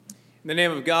In the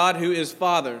name of God, who is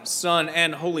Father, Son,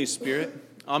 and Holy Spirit.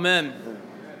 Amen.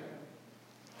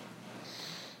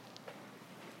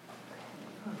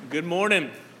 Good morning.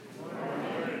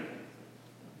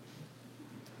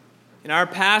 In our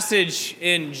passage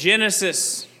in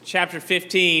Genesis chapter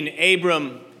 15,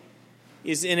 Abram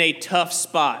is in a tough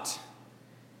spot.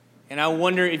 And I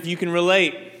wonder if you can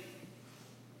relate.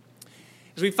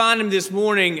 As we find him this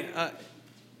morning,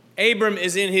 Abram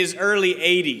is in his early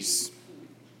 80s.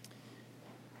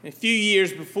 A few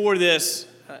years before this,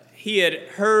 he had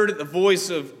heard the voice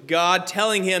of God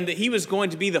telling him that he was going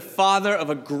to be the father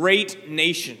of a great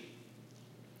nation.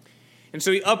 And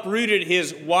so he uprooted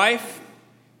his wife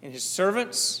and his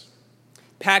servants,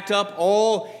 packed up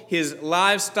all his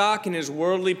livestock and his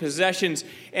worldly possessions,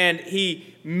 and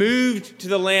he moved to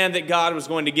the land that God was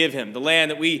going to give him, the land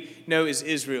that we know as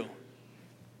Israel.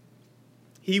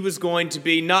 He was going to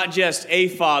be not just a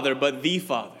father, but the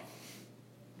father.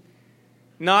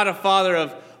 Not a father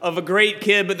of a great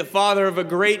kid, but the father of a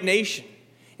great nation.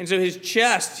 And so his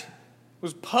chest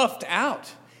was puffed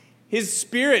out. His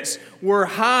spirits were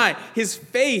high. His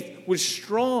faith was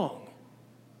strong.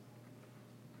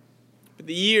 But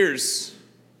the years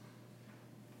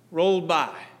rolled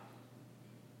by.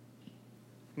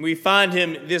 We find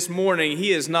him this morning,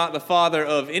 he is not the father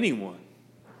of anyone.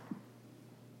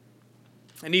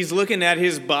 And he's looking at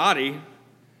his body.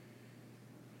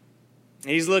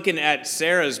 He's looking at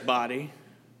Sarah's body.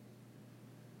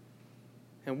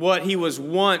 And what he was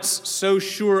once so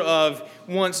sure of,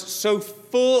 once so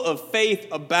full of faith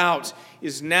about,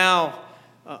 is now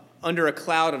under a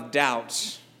cloud of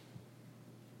doubt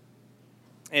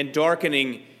and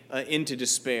darkening into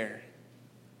despair.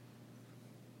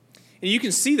 And you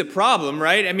can see the problem,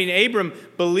 right? I mean, Abram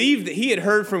believed that he had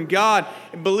heard from God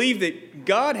and believed that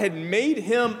God had made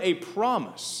him a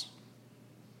promise.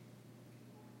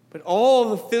 But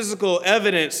all the physical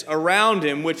evidence around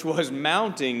him, which was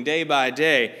mounting day by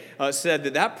day, said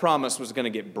that that promise was going to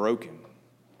get broken.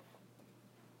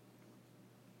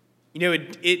 You know,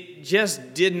 it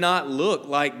just did not look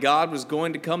like God was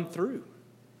going to come through.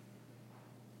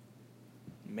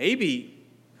 Maybe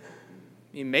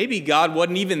God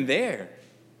wasn't even there.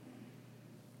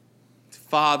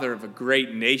 Father of a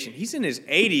great nation. He's in his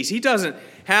 80s. He doesn't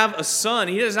have a son.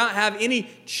 He does not have any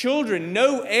children,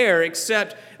 no heir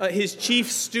except his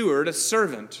chief steward, a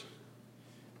servant,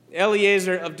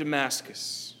 Eliezer of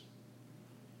Damascus.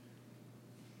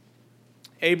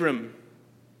 Abram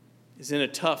is in a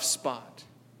tough spot.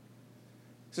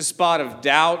 It's a spot of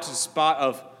doubt, a spot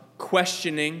of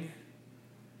questioning.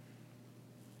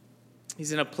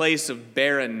 He's in a place of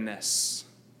barrenness.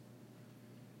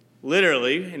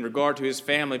 Literally, in regard to his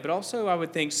family, but also, I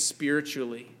would think,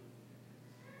 spiritually.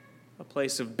 A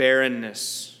place of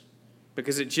barrenness.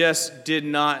 Because it just did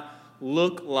not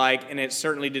look like, and it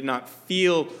certainly did not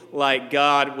feel like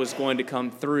God was going to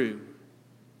come through.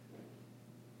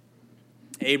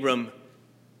 Abram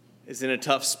is in a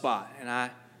tough spot, and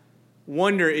I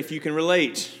wonder if you can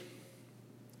relate.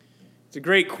 It's a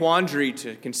great quandary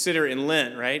to consider in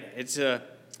Lent, right?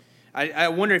 I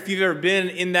wonder if you've ever been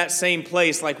in that same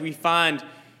place like we find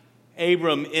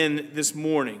Abram in this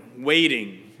morning,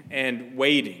 waiting and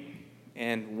waiting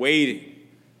and waiting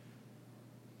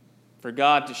for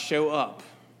God to show up,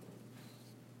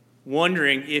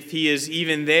 wondering if he is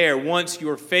even there. Once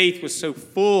your faith was so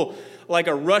full like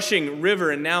a rushing river,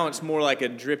 and now it's more like a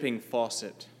dripping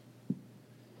faucet.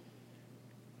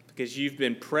 Because you've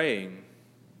been praying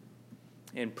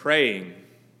and praying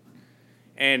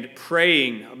and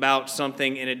praying about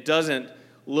something, and it doesn't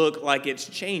look like it's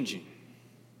changing.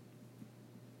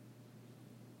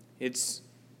 It's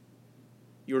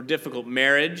your difficult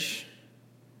marriage.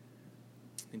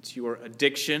 It's your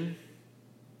addiction.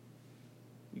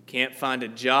 You can't find a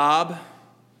job.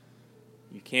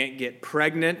 You can't get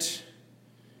pregnant.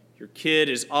 Your kid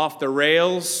is off the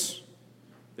rails.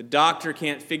 The doctor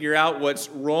can't figure out what's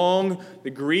wrong.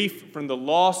 The grief from the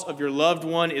loss of your loved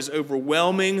one is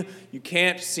overwhelming. You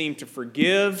can't seem to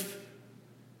forgive.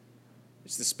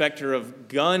 It's the specter of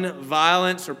gun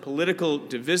violence or political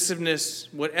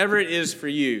divisiveness, whatever it is for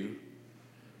you.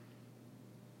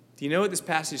 Do you know what this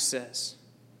passage says?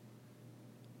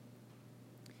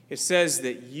 It says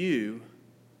that you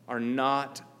are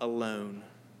not alone.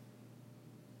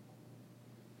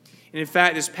 And in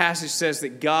fact, this passage says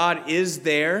that God is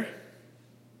there,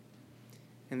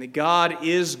 and that God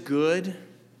is good,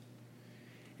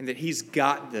 and that he's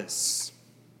got this.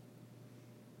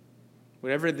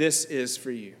 Whatever this is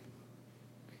for you,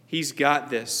 he's got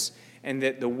this, and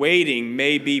that the waiting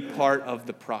may be part of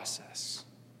the process.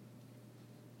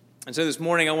 And so this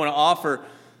morning I want to offer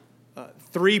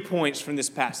 3 points from this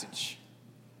passage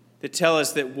that tell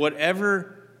us that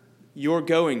whatever you're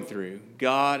going through,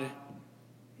 God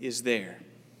is there.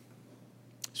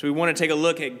 So we want to take a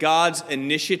look at God's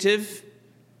initiative,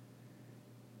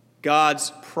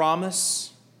 God's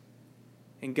promise,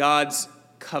 and God's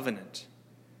covenant.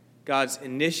 God's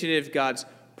initiative, God's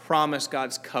promise,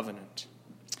 God's covenant.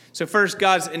 So first,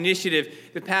 God's initiative.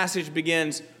 The passage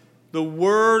begins, the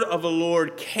word of the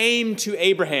Lord came to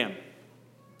Abraham,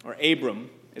 or Abram,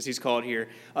 as he's called here,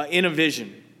 in a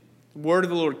vision. The word of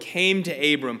the Lord came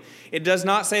to Abram. It does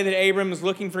not say that Abram is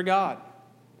looking for God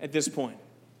at this point.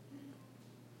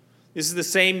 This is the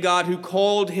same God who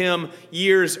called him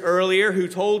years earlier, who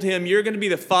told him, you're going to be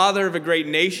the father of a great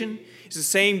nation. It's the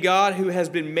same God who has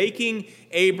been making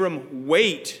Abram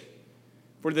wait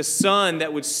for the son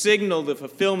that would signal the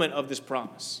fulfillment of this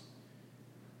promise.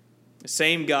 The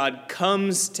same God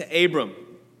comes to Abram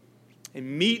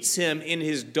and meets him in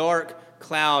his dark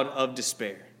cloud of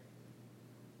despair.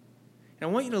 And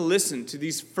I want you to listen to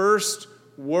these first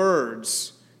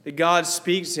words that God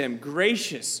speaks to him,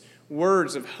 gracious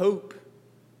words of hope,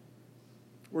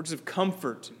 words of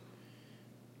comfort, and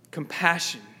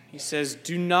compassion. He says,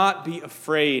 do not be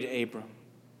afraid, Abram,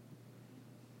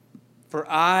 for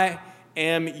I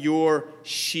am your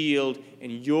shield,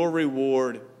 and your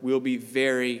reward will be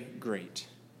very great.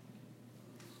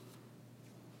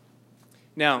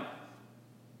 Now,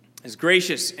 as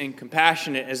gracious and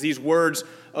compassionate as these words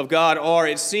of God are,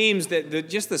 it seems that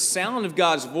just the sound of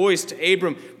God's voice to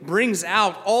Abram brings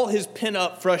out all his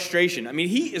pent-up frustration. I mean,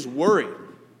 he is worried.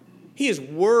 He is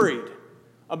worried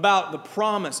about the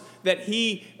promise that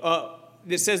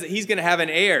that says that he's going to have an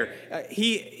heir.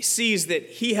 He sees that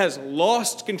he has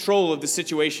lost control of the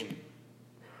situation.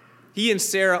 He and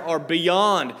Sarah are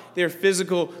beyond their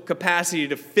physical capacity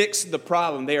to fix the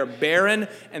problem. They are barren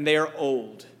and they are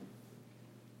old.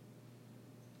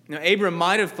 Now, Abram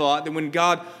might have thought that when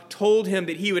God told him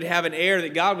that he would have an heir,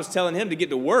 that God was telling him to get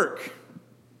to work.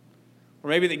 Or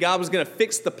maybe that God was going to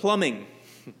fix the plumbing.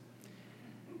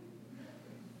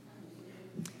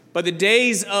 But the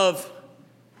days of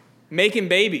making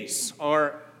babies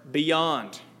are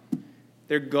beyond.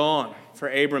 They're gone for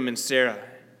Abram and Sarah.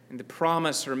 And the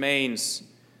promise remains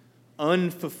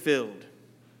unfulfilled.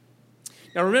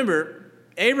 Now remember,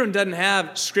 Abram doesn't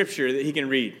have scripture that he can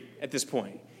read at this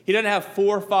point. He doesn't have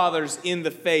forefathers in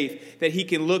the faith that he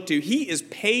can look to. He is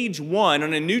page 1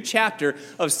 on a new chapter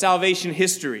of salvation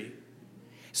history.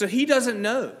 So he doesn't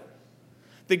know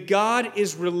that God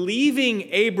is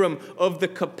relieving Abram of the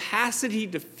capacity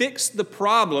to fix the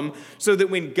problem so that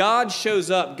when God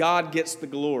shows up, God gets the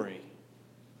glory.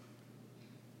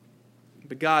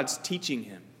 But God's teaching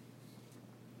him.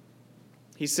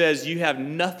 He says, you have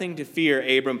nothing to fear,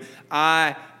 Abram.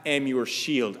 I am your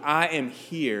shield. I am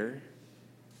here.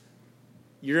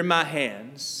 You're in my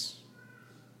hands.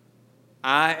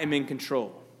 I am in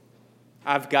control.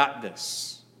 I've got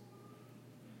this.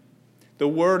 The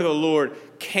word of the Lord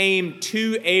came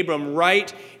to Abram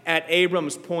right at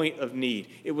Abram's point of need.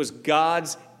 It was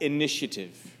God's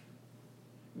initiative.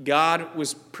 God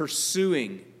was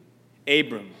pursuing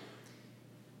Abram.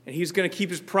 And he's going to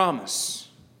keep his promise.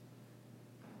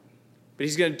 But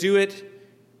he's going to do it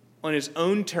on his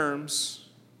own terms,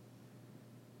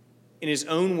 in his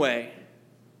own way,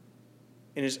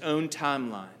 in his own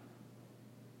timeline.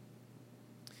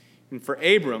 And for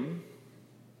Abram,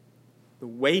 the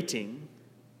waiting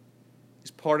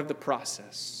is part of the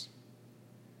process.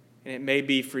 And it may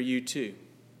be for you too.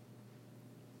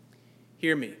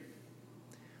 Hear me.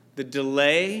 The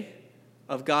delay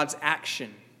of God's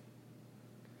action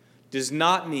does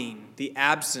not mean the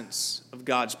absence of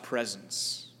God's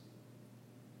presence.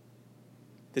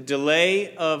 The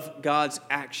delay of God's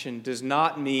action does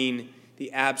not mean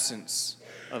the absence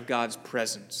of God's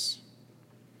presence.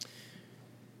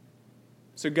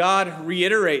 So God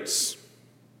reiterates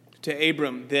to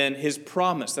Abram then his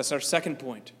promise. That's our second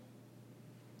point.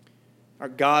 Our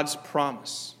God's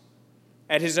promise.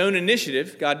 At his own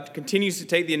initiative, God continues to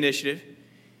take the initiative.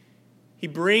 He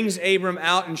brings Abram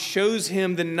out and shows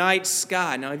him the night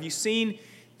sky. Now, have you seen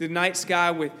the night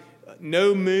sky with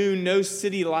no moon, no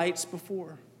city lights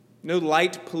before? No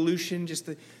light pollution, just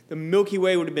the Milky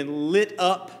Way would have been lit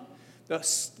up. The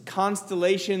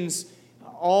constellations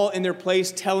all in their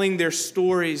place telling their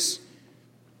stories.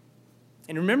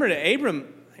 And remember to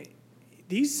Abram,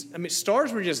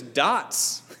 stars were just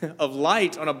dots of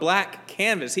light on a black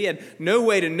canvas. He had no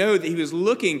way to know that he was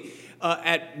looking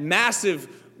at massive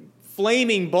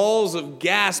flaming balls of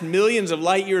gas millions of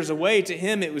light years away. To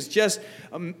him, it was just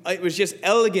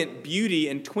elegant beauty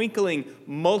and twinkling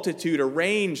multitude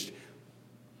arranged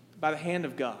by the hand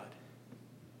of God.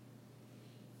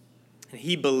 and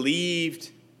he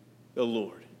believed the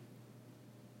Lord.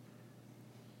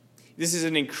 This is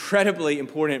an incredibly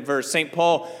important verse. St.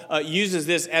 Paul uses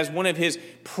this as one of his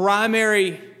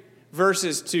primary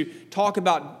verses to talk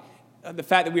about the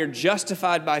fact that we are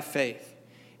justified by faith.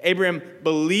 Abraham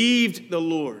believed the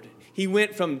Lord. He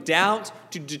went from doubt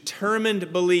to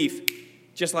determined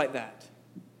belief, just like that.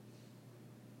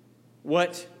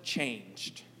 What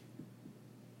changed?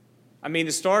 I mean,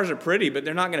 the stars are pretty, but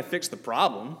they're not going to fix the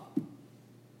problem.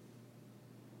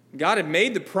 God had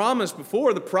made the promise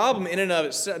before. The promise in and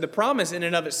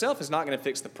of itself is not going to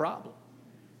fix the problem.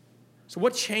 So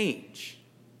what changed?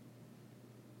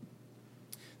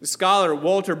 The scholar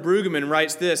Walter Brueggemann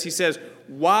writes this. He says,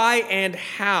 "Why and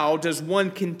how does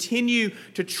one continue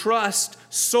to trust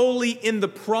solely in the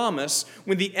promise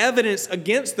when the evidence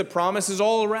against the promise is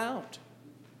all around?"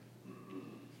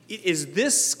 It is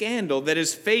this scandal that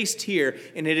is faced here,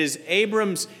 and it is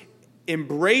Abram's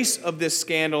embrace of this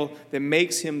scandal that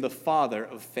makes him the father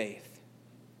of faith.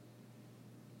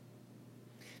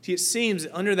 See, it seems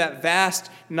that under that vast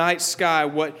night sky,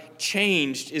 what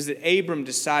changed is that Abram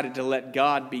decided to let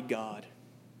God be God.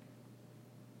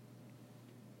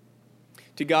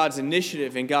 To God's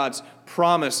initiative and God's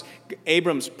promise,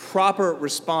 Abram's proper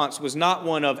response was not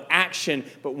one of action,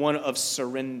 but one of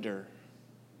surrender.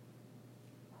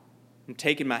 I'm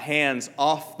taking my hands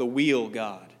off the wheel,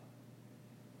 God.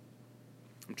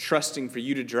 I'm trusting for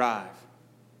you to drive.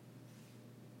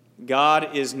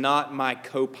 God is not my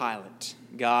co-pilot.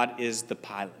 God is the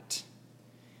pilot.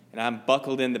 And I'm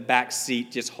buckled in the back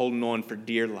seat, just holding on for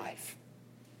dear life.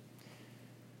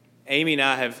 Amy and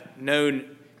I have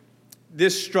known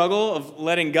this struggle of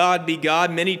letting God be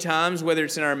God many times, whether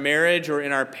it's in our marriage or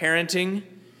in our parenting,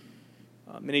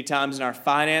 many times in our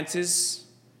finances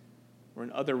or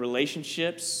in other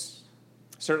relationships,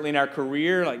 certainly in our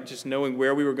career, like just knowing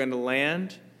where we were going to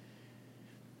land.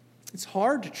 It's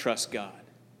hard to trust God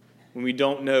when we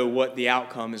don't know what the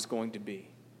outcome is going to be.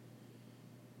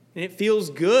 And it feels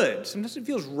good. Sometimes it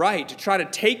feels right to try to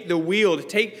take the wheel, to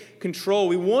take control.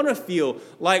 We want to feel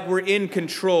like we're in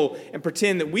control and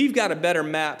pretend that we've got a better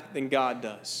map than God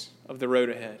does of the road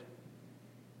ahead.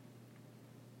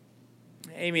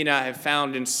 Amy and I have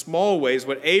found in small ways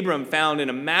what Abram found in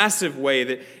a massive way,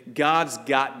 that God's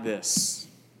got this.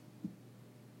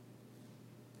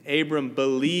 Abram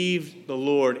believed the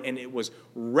Lord, and it was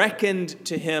reckoned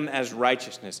to him as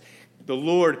righteousness. The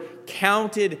Lord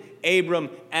counted Abram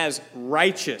as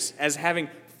righteous, as having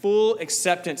full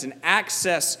acceptance and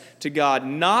access to God,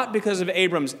 not because of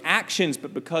Abram's actions,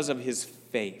 but because of his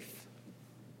faith.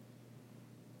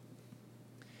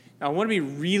 Now, I want to be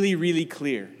really, really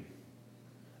clear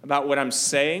about what I'm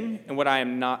saying and what I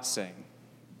am not saying.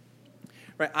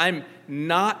 Right? I'm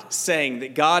not saying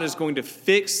that God is going to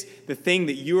fix the thing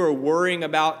that you are worrying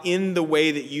about in the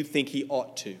way that you think he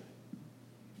ought to.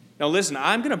 Now listen,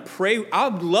 I'm going to pray. I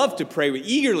would love to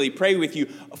eagerly pray with you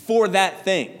for that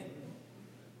thing.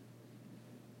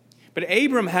 But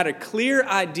Abram had a clear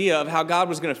idea of how God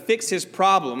was going to fix his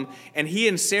problem, and he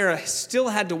and Sarah still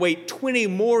had to wait 20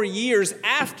 more years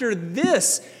after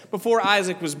this before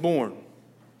Isaac was born.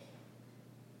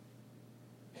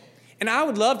 And I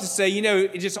would love to say,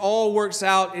 it just all works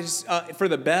out for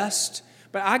the best.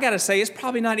 But I got to say, it's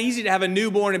probably not easy to have a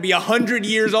newborn and be 100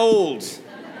 years old.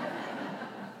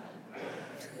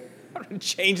 I'm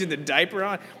changing the diaper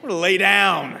on. I'm going to lay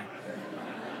down.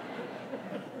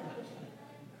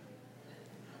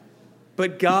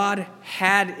 But God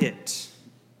had it.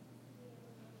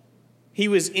 He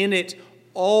was in it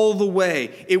all the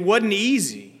way. It wasn't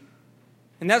easy.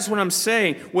 And that's what I'm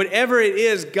saying. Whatever it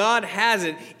is, God has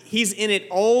it. He's in it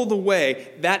all the way.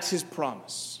 That's his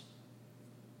promise.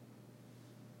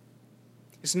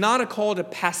 It's not a call to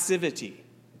passivity,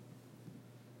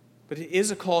 but it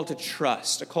is a call to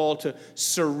trust, a call to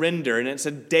surrender. And it's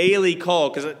a daily call,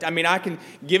 because, I can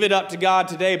give it up to God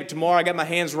today, but tomorrow I got my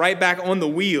hands right back on the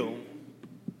wheel.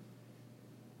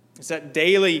 It's that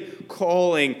daily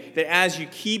calling that as you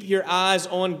keep your eyes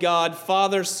on God,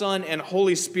 Father, Son, and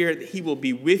Holy Spirit, that he will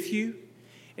be with you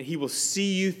and he will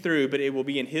see you through, but it will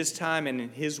be in his time and in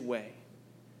his way.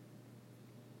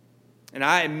 And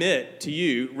I admit to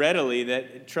you readily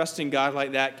that trusting God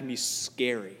like that can be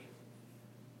scary.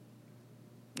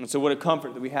 And so what a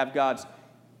comfort that we have God's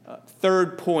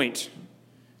third point,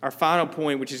 our final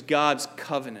point, which is God's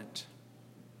covenant.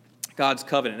 God's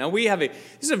covenant. Now this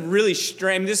is a really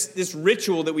strange, this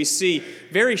ritual that we see,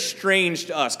 very strange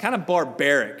to us, kind of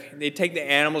barbaric. They take the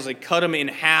animals, they cut them in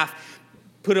half,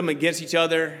 put them against each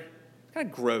other. Kind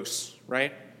of gross,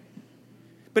 right?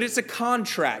 But it's a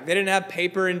contract. They didn't have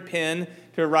paper and pen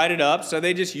to write it up, so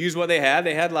they just used what they had.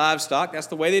 They had livestock. That's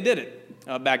the way they did it.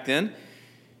 back then.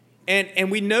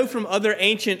 And we know from other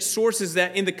ancient sources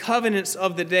that in the covenants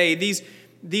of the day,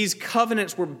 these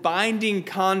covenants were binding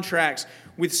contracts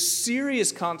with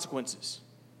serious consequences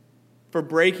for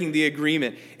breaking the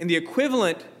agreement. And the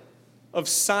equivalent of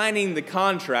signing the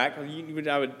contract,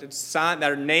 I would sign, that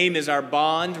our name is our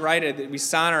bond, right? We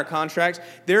sign our contracts.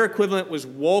 Their equivalent was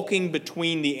walking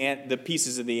between the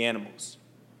pieces of the animals.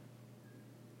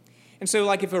 And so,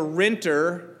 like if a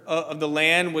renter of the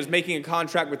land was making a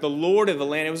contract with the lord of the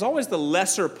land, it was always the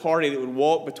lesser party that would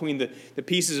walk between the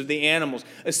pieces of the animals,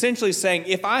 essentially saying,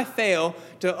 if I fail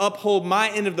to uphold my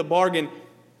end of the bargain,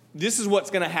 this is what's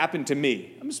going to happen to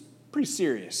me. I'm just pretty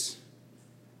serious.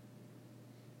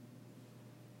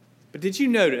 But did you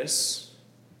notice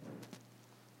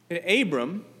that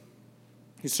Abram,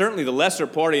 who's certainly the lesser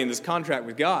party in this contract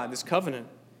with God, this covenant,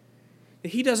 that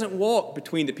he doesn't walk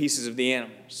between the pieces of the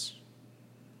animals?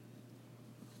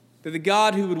 That the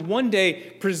God who would one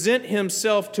day present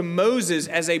himself to Moses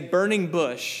as a burning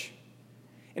bush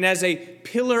and as a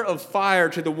pillar of fire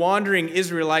to the wandering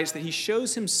Israelites, that he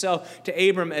shows himself to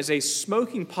Abram as a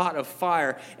smoking pot of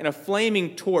fire and a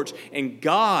flaming torch, and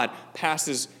God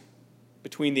passes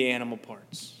between the animal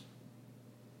parts.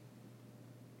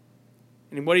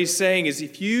 And what he's saying is,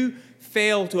 if you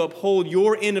fail to uphold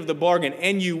your end of the bargain,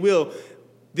 and you will,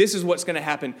 this is what's going to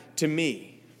happen to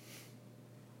me.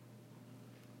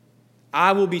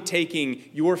 I will be taking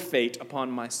your fate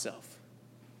upon myself.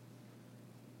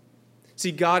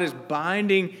 See, God is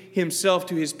binding himself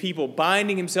to his people,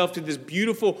 binding himself to this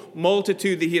beautiful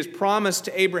multitude that he has promised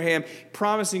to Abraham,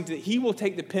 promising that he will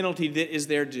take the penalty that is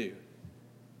their due,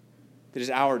 that is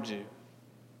our due. And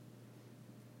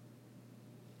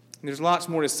there's lots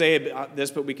more to say about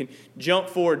this, but we can jump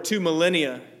forward 2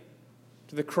 millennia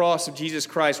to the cross of Jesus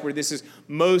Christ, where this is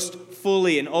most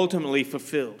fully and ultimately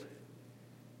fulfilled.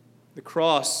 The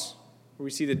cross, where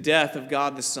we see the death of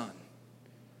God the Son.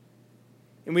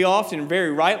 And we often,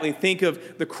 very rightly, think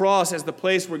of the cross as the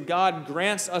place where God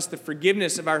grants us the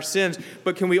forgiveness of our sins.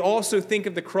 But can we also think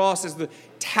of the cross as the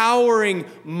towering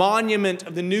monument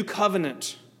of the new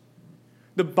covenant?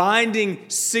 The binding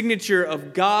signature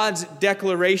of God's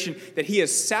declaration that he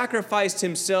has sacrificed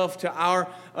himself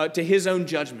to his own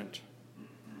judgment,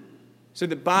 so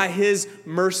that by his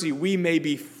mercy we may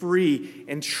be free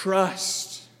and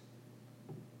trust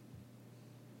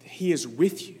that he is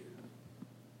with you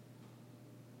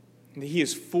and that he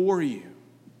is for you.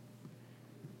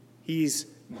 He's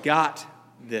got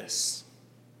this.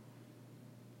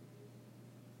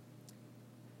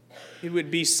 It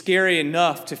would be scary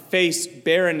enough to face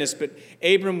barrenness, but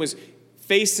Abram was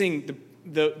facing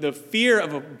the fear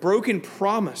of a broken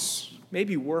promise,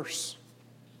 maybe worse.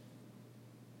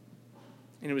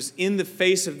 And it was in the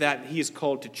face of that he is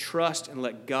called to trust and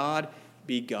let God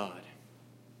be God.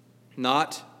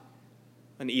 Not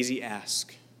an easy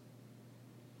ask.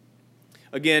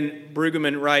 Again,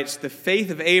 Brueggemann writes, the faith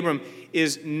of Abram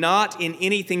is not in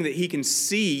anything that he can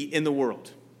see in the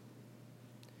world,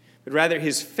 but rather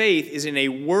his faith is in a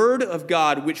word of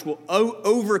God which will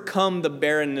overcome the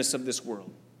barrenness of this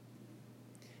world.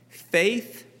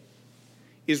 Faith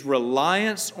is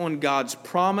reliance on God's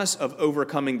promise of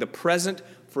overcoming the present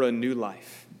for a new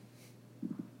life.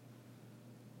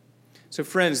 So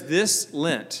friends, this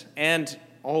Lent and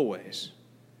always,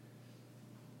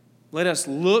 let us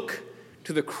look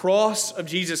to the cross of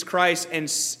Jesus Christ,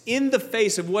 and in the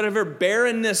face of whatever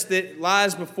barrenness that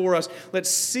lies before us, let's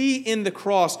see in the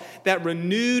cross that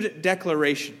renewed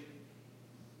declaration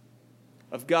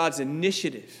of God's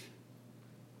initiative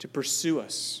to pursue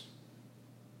us,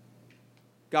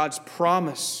 God's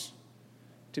promise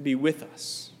to be with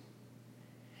us,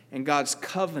 and God's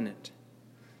covenant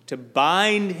to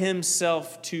bind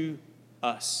himself to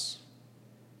us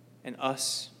and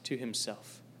us to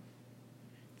himself.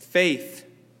 Faith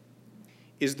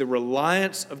is the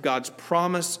reliance of God's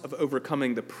promise of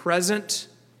overcoming the present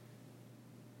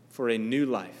for a new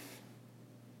life.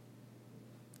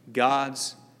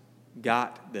 God's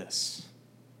got this.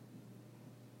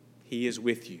 He is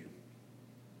with you.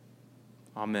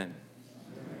 Amen.